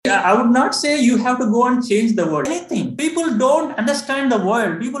I would not say you have to go and change the world. Anything. People don't understand the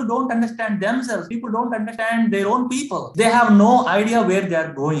world. People don't understand themselves. People don't understand their own people. They have no idea where they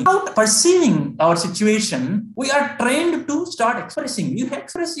are going. Without perceiving our situation, we are trained to start expressing. You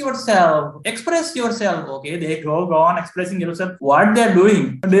express yourself. Express yourself. Okay, they go on expressing yourself. What they are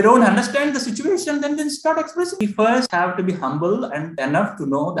doing. If they don't understand the situation, then start expressing. We first have to be humble and enough to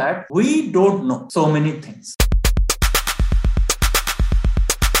know that we don't know so many things.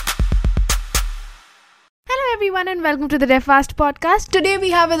 Everyone and welcome to the DevFast podcast. Today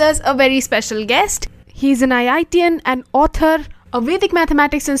we have with us a very special guest. He's an IITian, an author, a Vedic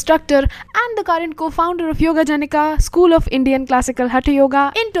mathematics instructor and the current co-founder of Yoga Janika, School of Indian Classical Hatha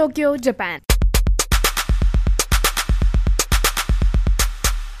Yoga in Tokyo, Japan.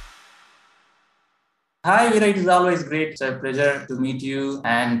 Hi Veera, it is always great. It's a pleasure to meet you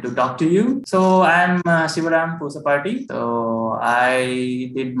and to talk to you. So I'm Sivaram Pusapati. So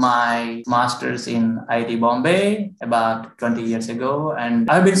I did my master's in IIT Bombay about 20 years ago, and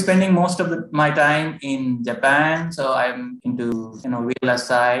I've been spending most of my time in Japan. So I'm into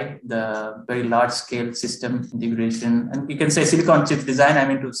VLSI, the very large scale system integration, and you can say silicon chip design. I'm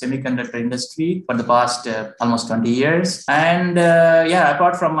into semiconductor industry for the past almost 20 years. And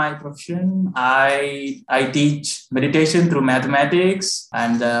apart from my profession, I teach meditation through mathematics,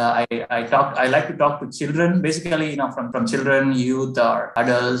 and I like to talk to children, basically, from children, youth, or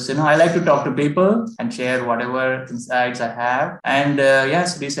adults. I like to talk to people and share whatever insights I have. And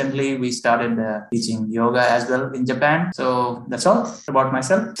recently we started teaching yoga as well in Japan. So that's all about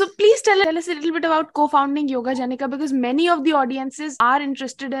myself. So please tell us a little bit about co-founding Yoga Janika, because many of the audiences are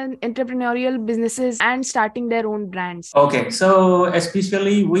interested in entrepreneurial businesses and starting their own brands. Okay, so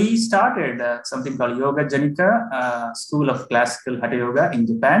especially we started something called Yoga Janika, School of Classical Hatha Yoga in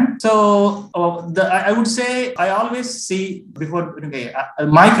Japan. So I would say I always see before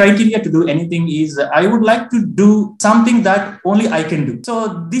my criteria to do anything is I would like to do something that only I can do.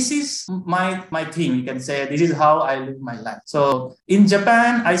 So this is my theme. You can say this is how I live my life. So in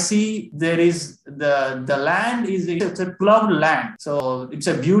Japan, I see there is the land it's a ploughed land. So it's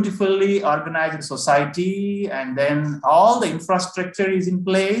a beautifully organized society, and then all the infrastructure is in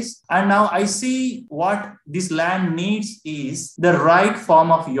place. And now I see what this land needs is the right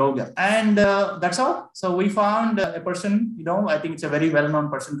form of yoga. And that's all. So we found a person, I think it's a very well-known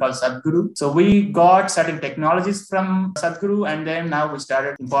person called Sadhguru. So we got certain technologies from Sadhguru, and then now we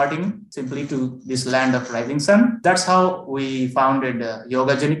started imparting simply to this land of rising sun. That's how we founded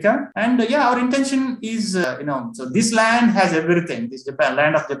Yoga Janika. And our intention is, so this land has everything. This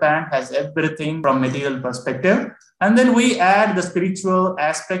land of Japan has everything from material perspective. And then we add the spiritual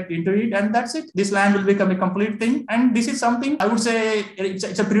aspect into it, and that's it. This land will become a complete thing. And this is something I would say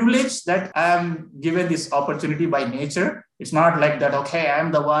it's a privilege that I'm given this opportunity by nature. It's not like that, okay,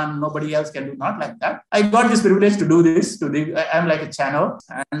 I'm the one, nobody else can do, not like that. I got this privilege to do this. I'm like a channel.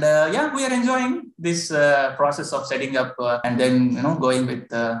 And we are enjoying this process of setting up and then, going with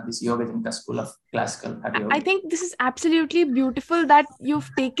this Yoga Janika School of Classical Hatha Yoga. I think this is absolutely beautiful that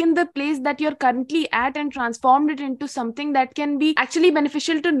you've taken the place that you're currently at and transformed it into something that can be actually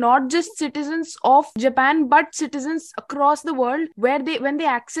beneficial to not just citizens of Japan, but citizens across the world when they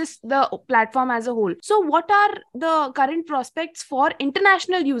access the platform as a whole. So what are the current prospects for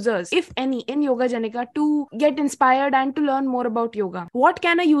international users, if any, in Yoga Janika to get inspired and to learn more about yoga? What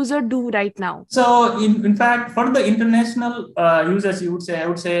can a user do right now? So in fact, for the international users, I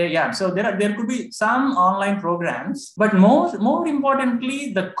would say, so there could be some online programs, but more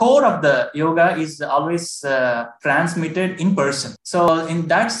importantly, the core of the yoga is always transmitted in person. So in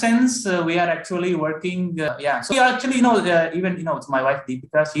that sense, we are actually working. So we actually, even it's my wife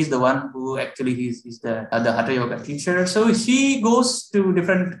Deepika. She's the one who actually is the Hatha Yoga teacher. So she goes to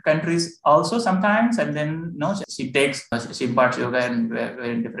different countries also sometimes, and then she imparts yoga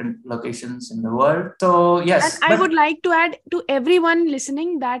in different locations in the world. So yes, and I would like to add to everyone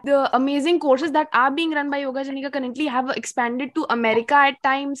listening that the amazing courses that are being run by Yoga Janika currently have expanded to America at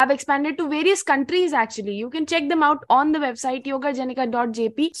times, have expanded to various countries actually. You can check them out on the website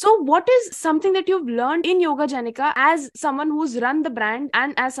yogajanika.jp. So what is something that you've learned in Yoga Janika as someone who's run the brand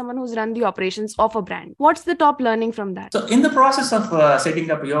and as someone who's run the operations of a brand? What's the top learning from that? So in the process of setting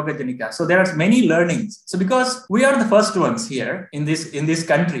up Yoga Janika, so there are many learnings. So because we are the first ones here in this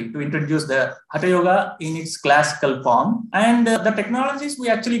country to introduce the Hatha Yoga in its classical form, and the technologies we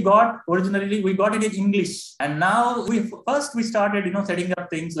actually got originally, we got it in English, and now we started setting up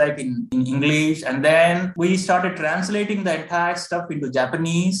things like in English, and then we started translating the entire stuff into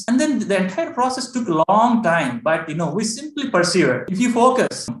Japanese, and then the entire process took a long time, but we simply persevered. If you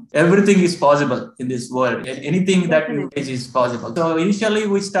focus, everything is possible in this world. Anything that you teach is possible. So initially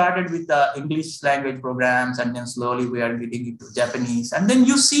we started with the English language programs, and then slowly we are getting into Japanese. And then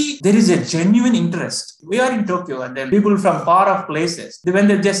you see there is a genuine interest. We are in Tokyo, and then people from far off places, when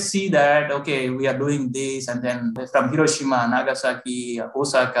they just see that, okay, we are doing this, and then from Hiroshima, Nagasaki,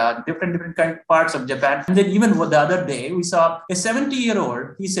 Osaka, different kind of parts of Japan. And then even the other day, we saw a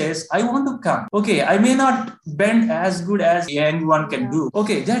 70-year-old, he says, I want to come. Okay, I may not bend as good as a young one can do.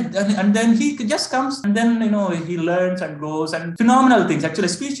 Okay, and then he just comes, and then, he learns and goes, and phenomenal things. Actually,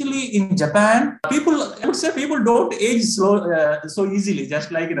 especially in Japan, I would say people don't age so easily,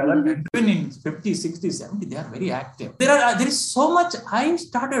 just like in other countries. Even in 50, 60, 70, they are very active. There is so much I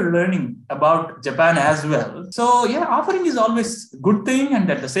started learning about Japan as well. So yeah, offering is always a good thing, and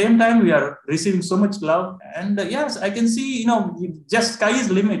at the same time, we are receiving so much love. And yes, I can see, just sky is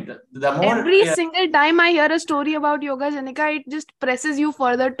limit. The more every single time I hear a story about Yoga Janika, it just presses you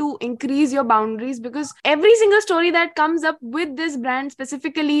further to increase your boundaries, because every single story that comes up with this brand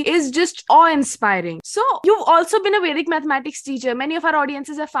specifically is just awe-inspiring. So you've also been a Vedic mathematics teacher. Many of our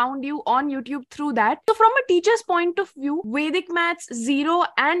audiences have found you on YouTube through that. So from a teacher's point of view, Vedic maths, zero,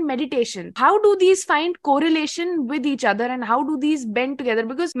 and meditation, how do these find correlation with each other, and how do these bend together?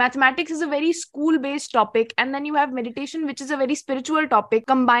 Because mathematics is a very school-based topic, and then you have meditation, which is a very spiritual topic.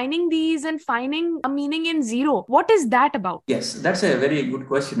 Combining these and finding a meaning in zero, what is that about? Yes, that's a very good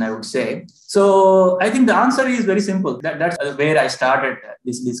question, I would say. So I think the answer is very simple. That's where I started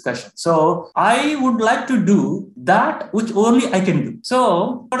this discussion. So I would like to do that which only I can do.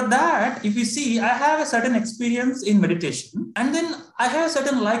 So for that, if you see, I have a certain experience in meditation, and then I have a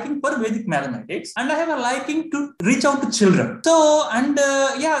certain liking for Vedic mathematics, and I have a liking to reach out to children. So, and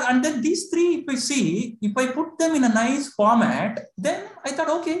then these three, if we see, if I put them in a nice format, then I thought,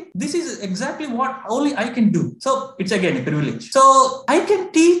 okay, this is exactly what only I can do. So it's again a privilege. So I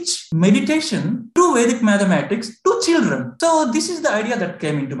can teach meditation to Vedic mathematics to children. So this is the idea that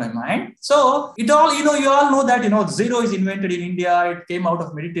came into my mind. So it all, you all know that, zero is invented in India. It came out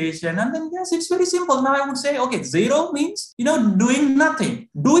of meditation. And then, yes, it's very simple. Now I would say, okay, zero means, doing nothing.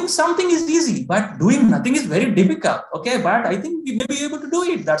 Doing something is easy, but doing nothing is very difficult. Okay, but I think we may be able to do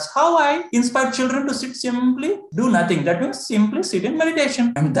it. That's how I inspire children to sit simply, do nothing. That means simply sit in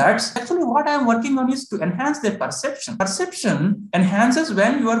meditation. And that's actually what I'm working on, is to enhance their perception. Perception enhances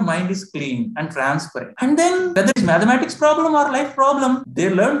when your mind is clean and transparent. And then whether it's mathematics problem or life problem, they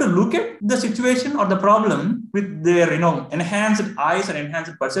learn to look at the situation or the problem with their, enhanced eyes and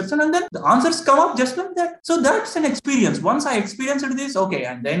enhanced perception. And then the answers come up just like that. So that's an experience. Once I experienced this, okay,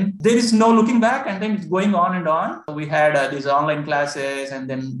 and then there is no looking back, and then it's going on and on. We had these online classes, and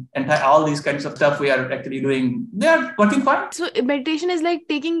then all these kinds of stuff we are actually doing. They are working fine. So meditation is like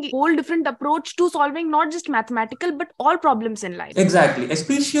taking a whole different approach to solving not just mathematical, but all problems in life. Exactly.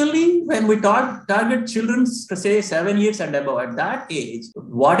 Especially when we target children, say 7 years and above. At that age,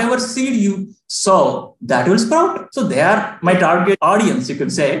 whatever seed you sow, that will sprout. So they are my target audience, you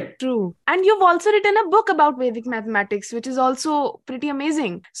could say. True. And you've also written a book about Vedic mathematics, which is also pretty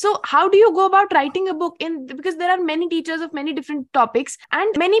amazing. So how do you go about writing a book because there are many teachers of many different topics,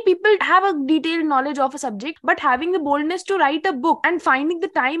 and many people have a detailed knowledge of a subject, but having the boldness to write a book and finding the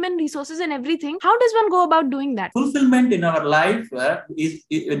time and resources and everything, how does one go about doing that? Fulfillment in our life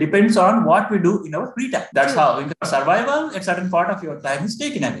it depends on what we do in our free time. That's how, in survival, a certain part of your time is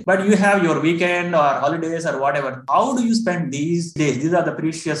taken away. But you have your weekend or holidays or whatever. How do you spend these days? These are the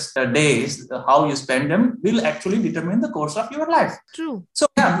precious days. How you spend them will actually determine the course of your life. True. So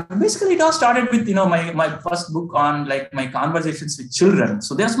yeah, basically it all started with, my first book on like my conversations with children.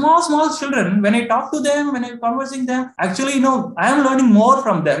 So they're small children. When I talk to them, when I'm conversing them, actually, I am learning more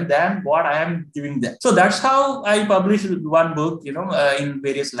from them than what I am giving them. So that's how I published one book, in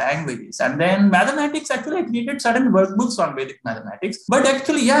various languages. And then mathematics, actually I created certain workbooks on Vedic mathematics. But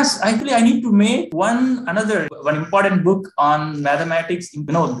actually, yes, I need to make one important book on mathematics,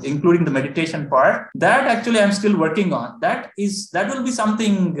 including the meditation part. That actually I'm still working on. That will be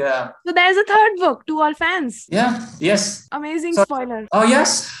something. So there's a third book to all fans. Yeah. Yes. Amazing spoiler. Oh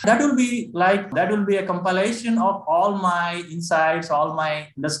yes, that will be a compilation of all my insights, all my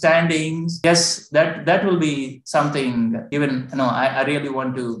understandings. Yes, that will be something. Even I really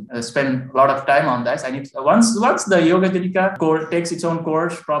want to spend a lot of time on that. I need once the Yoga Janika course takes its own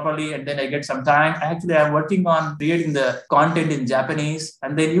course properly, and then I get some time. Actually, I'm I'm working on creating the content in Japanese.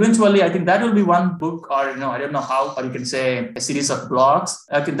 And then eventually, I think that will be one book, or I don't know how, or you can say a series of blogs.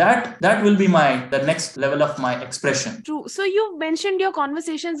 Okay, that will be the next level of my expression. True. So you mentioned your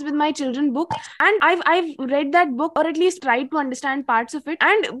Conversations with My Children book, and I've read that book, or at least tried to understand parts of it.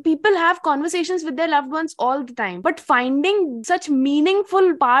 And people have conversations with their loved ones all the time, but finding such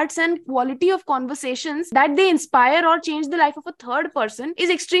meaningful parts and quality of conversations that they inspire or change the life of a third person is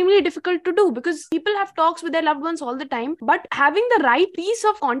extremely difficult to do, because people have talks with their loved ones all the time, but having the right piece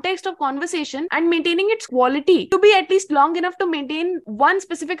of context of conversation and maintaining its quality to be at least long enough to maintain one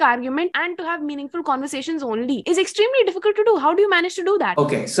specific argument and to have meaningful conversations only is extremely difficult to do. How do you manage to do that?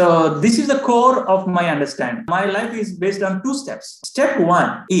 Okay, so this is the core of my understanding. My life is based on 2 steps. Step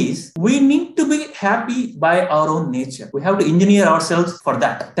 1 is we need to be happy by our own nature. We have to engineer ourselves for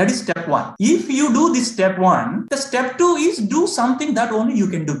that. That is step 1. If you do this step 1, the step 2 is do something that only you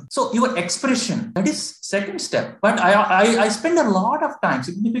can do. So your expression, that is second step. But I spend a lot of time,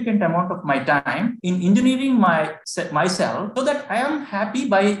 significant amount of my time in engineering myself so that I am happy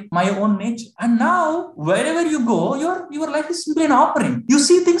by my own nature. And now wherever you go, your life is simply an offering. You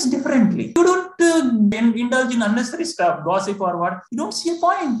see things differently. You don't indulge in unnecessary stuff, gossip or what. You don't see a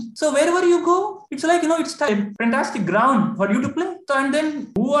point. So wherever you go, it's like, it's a fantastic ground for you to play. So, and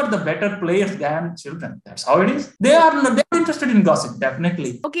then who are the better players than children? That's how it is. They're interested in gossip,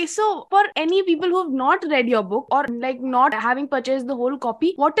 definitely. Okay, so for any people who have not read your book, or like not having purchased the whole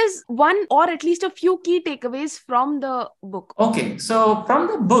copy, what is one or at least a few key takeaways from the book? Okay, so from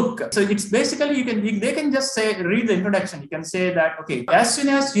the book, so it's basically they can just read the introduction. You can say that, okay, as soon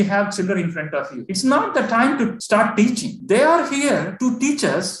as you have children in front of you, it's not the time to start teaching. They are here to teach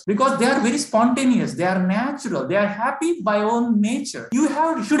us because they are very spontaneous. They are natural. They are happy by own nature. You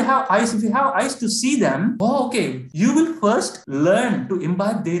should have eyes. If you have eyes to see them, okay, you will first learn to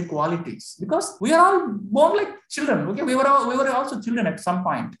imbibe their qualities, because we are all born like children. Okay, we were also children at some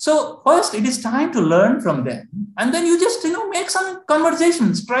point. So first, it is time to learn from them, and then you just make some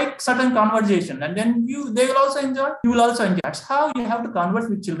conversations, strike certain conversation, and then they will also enjoy. You will also enjoy. That's how you have to converse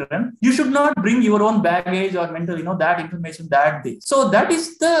with children. You should not bring your own baggage or mental, that information that day. So that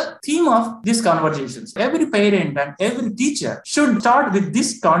is the theme of these conversations. Every parent and every teacher should start with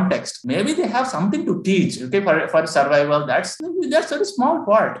this context. Maybe they have something to teach, okay, for survival. That's a very small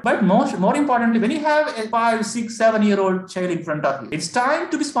part. But more importantly, when you have a 5, 6, 7-year-old child in front of you, it's time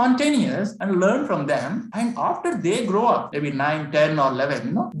to be spontaneous and learn from them. And after they grow up, maybe 9, 10 or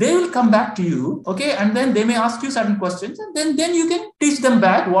 11, they will come back to you, okay, and then they may ask you certain questions, and then you can teach them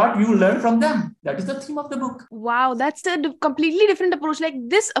back what you learned from them. That is the theme of the book. Wow, that's a completely different approach. Like,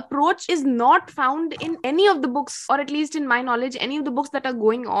 this approach is not found in any of the books, or at least in my knowledge, any of the books that are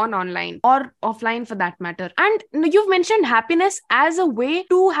going on online or offline for that matter. And you've mentioned happiness as a way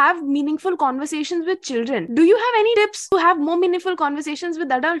to have meaningful conversations with children. Do you have any tips to have more meaningful conversations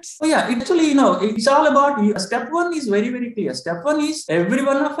with adults? Oh yeah, actually, it's all about, step 1 is very, very clear. Step 1 is every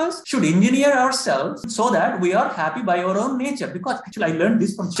one of us should engineer ourselves so that we are happy by our own nature. Because actually, I learned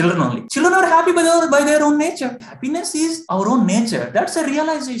this from children only. Children are happy by their own nature. Happiness is our own nature. That's a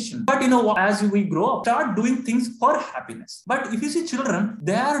realization. But as we grow up, start doing things for happiness. But if you see children,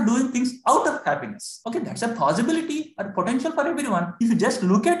 they are doing things out of happiness. Okay, that's a possibility or potential for everyone. If you just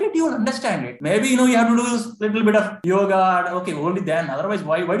look at it, you will understand it. Maybe you have to do a little bit of yoga. Okay, only then. Otherwise,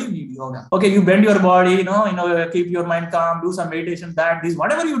 why do you need yoga? Okay, you bend your body. Keep your mind calm. Do some meditation.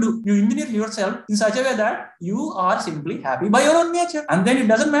 Whatever you do, you engineer yourself in such a way that you are simply happy by your own nature. And then it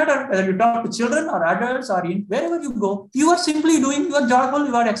doesn't matter whether you talk to children or adults or wherever you go. You are simply doing. You are joyful.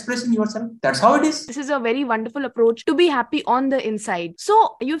 You are expressing yourself. That's how it is. This is a very wonderful approach to be happy on the inside.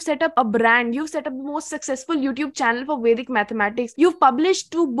 So you've set up a brand. You've set up the most successful YouTube channel for Vedic mathematics. You've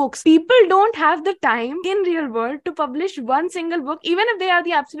published 2 books. People don't have the time in real world to publish one single book, even if they are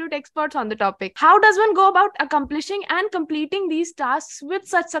the absolute experts on the topic. How does one go about accomplishing and completing these tasks with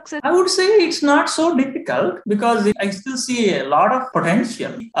such success? I would say it's not so difficult, because I still see a lot of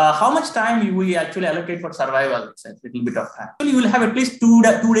potential. How much time we actually allocate for survival? It's a little bit of time. You will have at least 2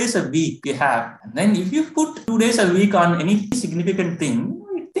 days a week you have. And then if you put 2 days a week on any significant thing,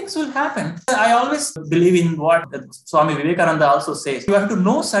 things will happen. I always believe in what Swami Vivekananda also says. You have to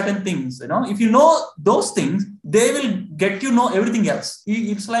know certain things. If you know those things, they will get everything else.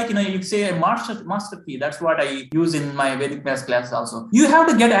 It's like, you say a master key. That's what I use in my Vedic maths class also. You have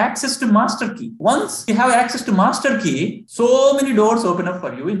to get access to master key. Once you have access to master key, so many doors open up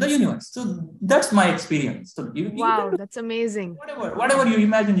for you in the universe. So that's my experience. So wow, that's amazing. Whatever you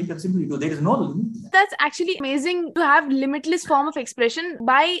imagine, you can simply do. There is no limit. That's actually amazing to have limitless form of expression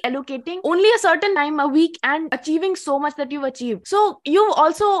by allocating only a certain time a week and achieving so much that you've achieved. So you've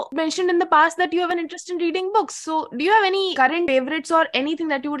also mentioned in the past that you have an interest in reading books. So do you have any current favorites or anything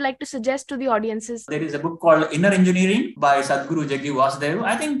that you would like to suggest to the audiences? There is a book called Inner Engineering by Sadhguru Jaggi Vasudev.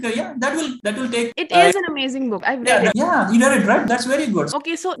 I think that will take. It is an amazing book. I've read it. Yeah, you read it, right? That's very good.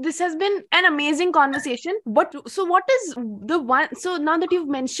 Okay, so this has been an amazing conversation. But so what is the one? So now that you've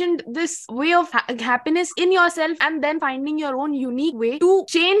mentioned this way of happiness in yourself and then finding your own unique way to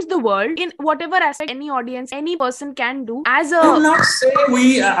change the world in whatever aspect any audience, any person can do as a.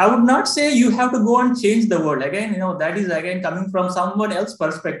 I would not say you have to go and change the world. Again, that is again coming from someone else's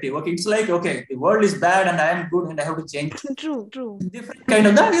perspective. Okay, it's like, okay, the world is bad and I am good and I have to change. True. Different kind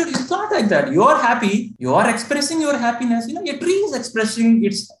of that. It's not like that. You are happy. You are expressing your happiness. A tree is expressing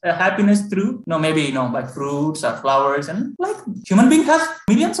its happiness through, maybe, by fruits or flowers, and like human being has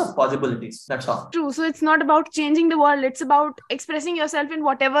millions of possibilities. That's all. True. So it's not about changing the world. It's about expressing yourself in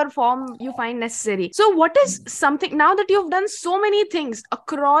whatever form you find necessary. So what is something, now that you've done so many things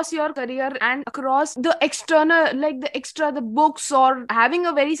across your career and across the external, like the books, or having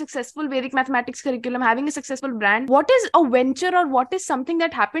a very successful Vedic mathematics curriculum, having a successful brand, what is a venture or what is something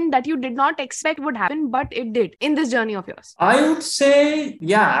that happened that you did not expect would happen, but it did in this journey of yours? I would say,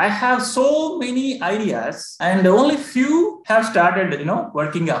 I have so many ideas and only few have started,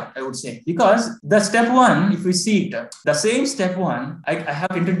 working out, I would say. Because the step one, if we see it, the same step one, I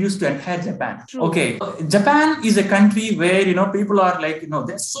have introduced to entire Japan. True. Okay. Japan is a country where, people are like,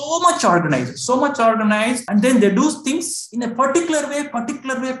 they're so much organized, and then they do things in a particular way.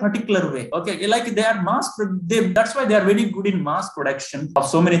 Okay. Like they are that's why they are very good in mass production of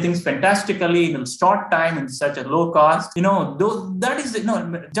so many things fantastically in a short time in such a low cost.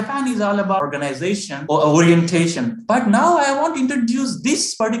 Japan is all about organization or orientation. But now I want to introduce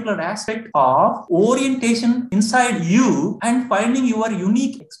this particular aspect of orientation inside you and finding your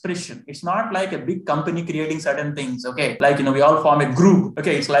unique expression. It's not like a big company creating certain things. Okay. Like, we all form a group.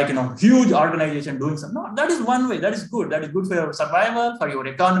 Okay. It's like, huge organization doing something. No, that is one way. That is good. That is good for your survival, for your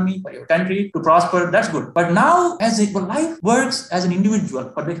economy, for your country to prosper. That's good. But now life works as an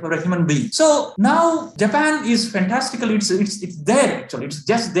individual for a human being. So now Japan is fantastical. It's there actually. It's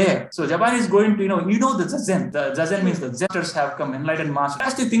just there. So Japan is going to, the Zazen. The Zazen means the Zesters have come, enlightened masters.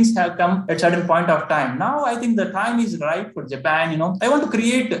 Fantastic things have come at a certain point of time. Now I think the time is right for Japan. I want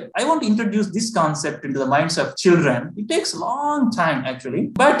to introduce this concept into the minds of children. It takes a long time actually.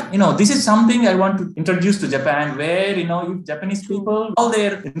 But, this is something I want to introduce to Japan where, if Japanese people, all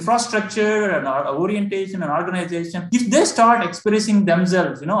their infrastructure and orientation and organization, if they start expressing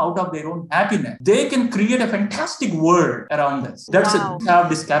themselves, out of their own happiness, they can create a fantastic world around us. That's it. Have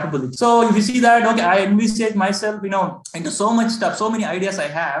this capability. So if you see that, okay, I envisage myself, into so much stuff, so many ideas I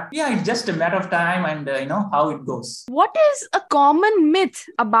have. Yeah, it's just a matter of time and, how it goes. What is a common myth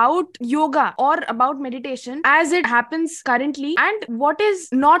about yoga or about meditation as it happens currently, and what is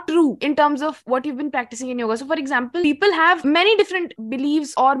not true in terms of what you've been practicing in yoga? So for example, people have many different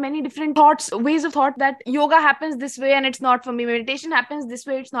beliefs or many different ways of thought that yoga happens this way and it's not for me. Meditation happens this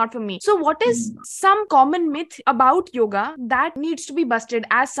way, it's not for me. So what is some common myth about yoga that needs to be busted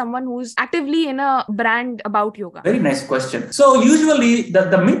as someone who's actively in a brand about yoga? Very nice question. So usually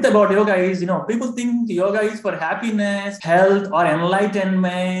the myth about yoga is, people think yoga is for happiness, health, or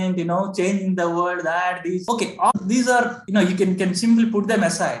enlightenment, changing the world, Okay, all these are, you can simply put them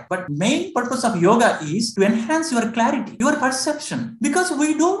aside. But main purpose of yoga is to enhance your clarity, your perception. Because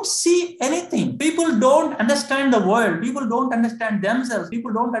we don't see anything. People don't understand the world. People don't understand themselves.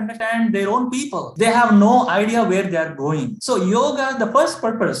 People don't understand their own people. They have no idea where they are going. So yoga, the first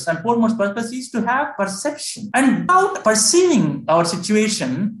purpose and foremost purpose is to have perception. And without perceiving our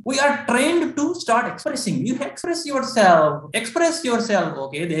situation, we are trained to start expressing. You express yourself.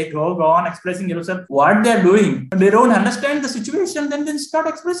 Okay, they go on expressing yourself. What they're doing. They don't understand the situation, then start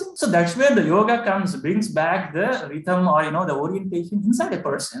expressing. So that's where the yoga brings back the rhythm or, the orientation inside a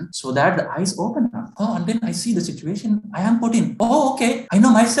person so that the eyes open up. Oh, and then I see the situation I am put in. Oh, okay. I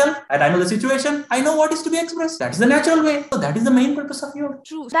know myself and I know the situation. I know what is to be expressed. That's the natural way. So that is the main purpose of yoga.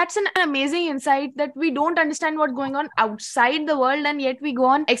 True. That's an amazing insight that we don't understand what's going on outside the world and yet we go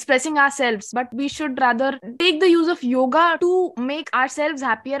on expressing ourselves. But we should rather take the use of yoga to make ourselves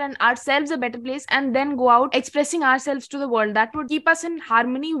happier and ourselves a better place and then go out expressing ourselves to the world. That would keep us in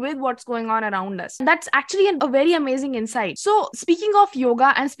harmony with what's going on around us. us. That's actually a very amazing insight. So speaking of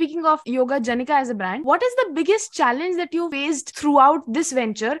yoga and speaking of Yoga Janika as a brand, what is the biggest challenge that you faced throughout this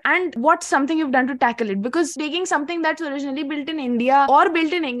venture, and what's something you've done to tackle it? Because taking something that's originally built in India or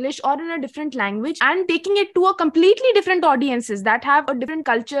built in English or in a different language and taking it to a completely different audiences that have a different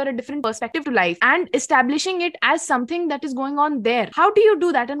culture, a different perspective to life, and establishing it as something that is going on there. How do you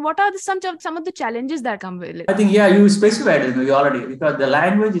do that, and what are some of the challenges that come with it? I think, you specified it already, because the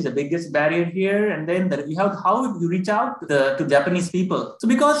language is the biggest barrier here, and then you have how you reach out to Japanese people. So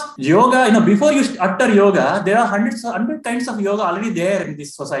because yoga, before you utter yoga, there are hundred kinds of yoga already there in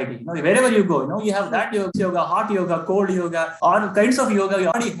this society. Wherever you go, you have that yoga, hot yoga, cold yoga, all kinds of yoga you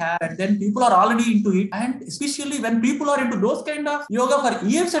already have, and then people are already into it. And especially when people are into those kind of yoga for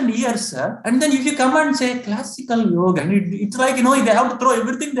years and years, and then if you come and say classical yoga, and it's like, they have to throw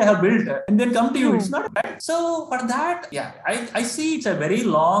everything they have built and then come to you. It's not bad. So for that, I see it's a very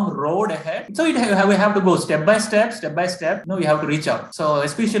long road ahead. So we have to go step by step. You have to reach out. So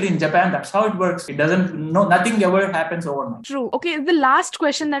especially in Japan, that's how it works. It doesn't, nothing ever happens overnight. True. Okay, the last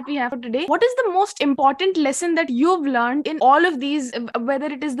question that we have for today: what is the most important lesson that you've learned in all of these, whether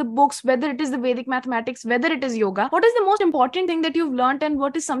it is the books, whether it is the Vedic mathematics, whether it is yoga? What is the most important thing that you've learned, and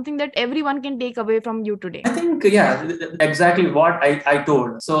what is something that everyone can take away from you today? I think, exactly what I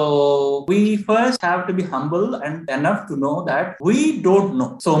told. So we first have to be humble and enough to know that we don't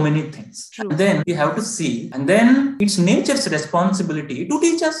know so many things. True. And then we have to see, and then it's nature's responsibility to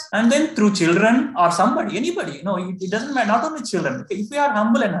teach us, and then through children or somebody, anybody, it doesn't matter, not only children. If we are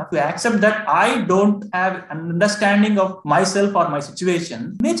humble enough to accept that I don't have an understanding of myself or my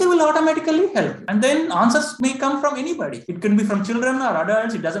situation, nature will automatically help. And then answers may come from anybody. It can be from children or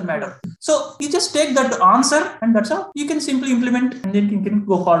adults, it doesn't matter. So you just take that answer, and that's how you can simply implement, and then you can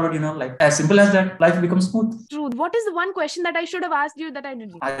go forward, like as simple as that. Life becomes smooth. True. What is the one question that I should have asked you that I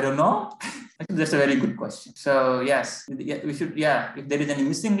didn't? I don't know. That's a very good question. So yes, we should. If there is any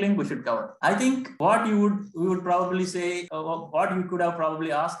missing link, we should cover. I think what we would probably say, what you could have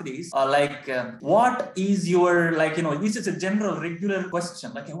probably asked is what is your this is a general regular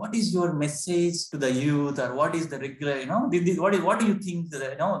question. What is your message to the youth, or what is the regular what do you think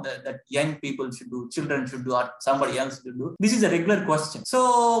that young people should do, children should do, or somebody else should do? This is a regular question.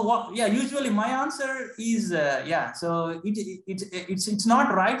 So usually my answer is So it's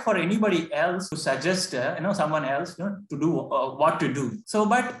not right for anybody else to suggest someone else to do what to do. So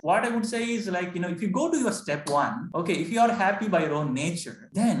but what I would say is if you go to your step one, if you are happy by your own nature,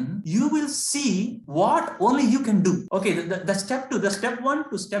 then you will see what only you can do. The step one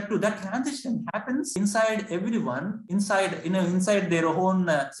to step two, that transition happens inside everyone, inside their own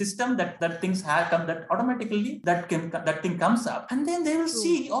system. That things happen, that automatically that thing comes up, and then they will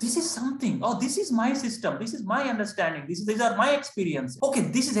see, this is something. This is my system. This is my understanding. These are my experiences.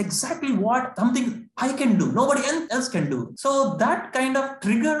 This is exactly what something I can do. Nobody else can do. So that kind of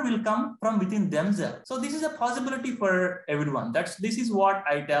trigger will come from within themselves. So this is a possibility for everyone. This is what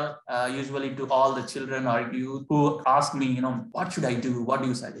I tell usually to all the children or youth who ask me, what should I do? What do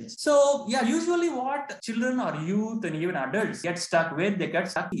you suggest? So usually what children or youth and even adults get stuck with,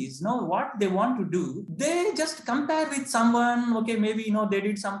 is what they want to do. They just compare with someone.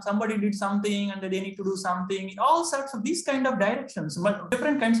 Maybe somebody did something and they need to do something. All sorts of these kind of directions, but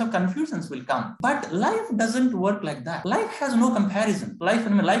different kinds of confusions will come. But life doesn't work like that. Life has no comparison. Life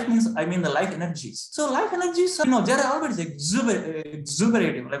means the life energies. So life energies, they're always exuberant.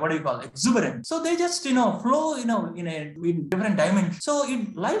 So they just flow in different dimensions. So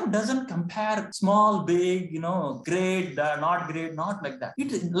life doesn't compare small, big, great, not great, not like that.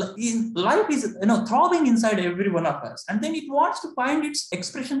 Life is throbbing inside every one of us, and then it wants to find its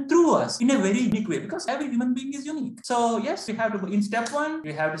expression through us in a very unique way, because every human being is unique. So yes, we have to, in step one,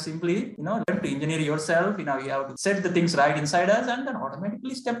 you have to simply learn to engineer yourself. You have to set the things right inside us, and then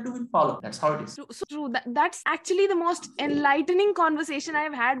automatically step two will follow. That's how it is. So true. That's actually the most enlightening conversation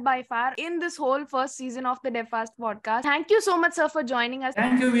I've had by far in this whole first season of the DevFast podcast. Thank you so much, sir, for joining us.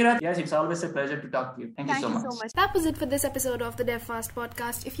 Thank you, Veera. Yes, it's always a pleasure to talk to you. Thank you so much. That was it for this episode of the DevFast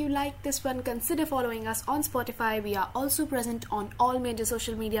podcast. If you like this one, consider following us on Spotify. We are also present on all major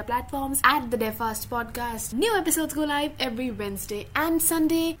social media platforms at the DevFast podcast. New episodes go live every Wednesday and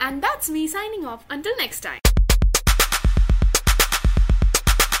Sunday. And that's me signing off. Until next time.